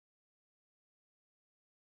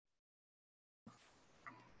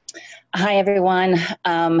Hi, everyone.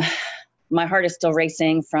 My heart is still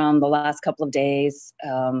racing from the last couple of days.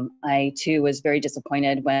 I, too, was very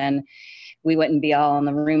disappointed when we wouldn't be all in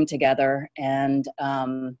the room together and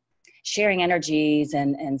sharing energies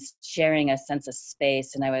and sharing a sense of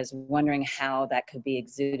space. And I was wondering how that could be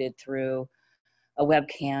exuded through a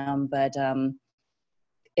webcam, but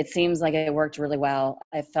it seems like it worked really well.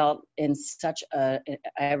 I felt in such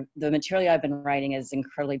the material I've been writing is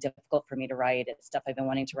incredibly difficult for me to write. It's stuff I've been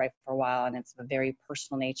wanting to write for a while, and it's of a very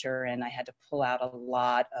personal nature, and I had to pull out a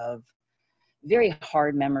lot of very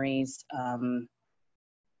hard memories.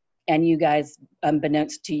 And you guys,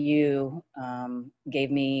 unbeknownst to you,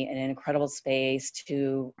 gave me an incredible space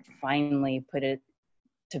to finally put it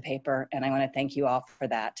to paper, and I want to thank you all for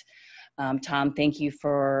that. Tom, thank you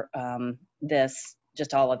for this.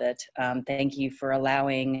 Just all of it. Thank you for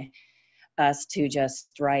allowing us to just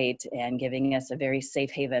write and giving us a very safe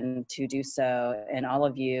haven to do so. And all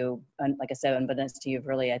of you, like I said, unbeknownst to you,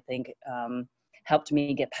 really, I think, helped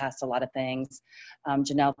me get past a lot of things.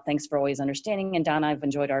 Janelle, thanks for always understanding. And Donna, I've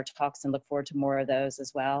enjoyed our talks and look forward to more of those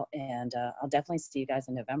as well. And I'll definitely see you guys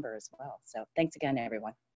in November as well. So thanks again,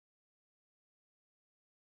 everyone.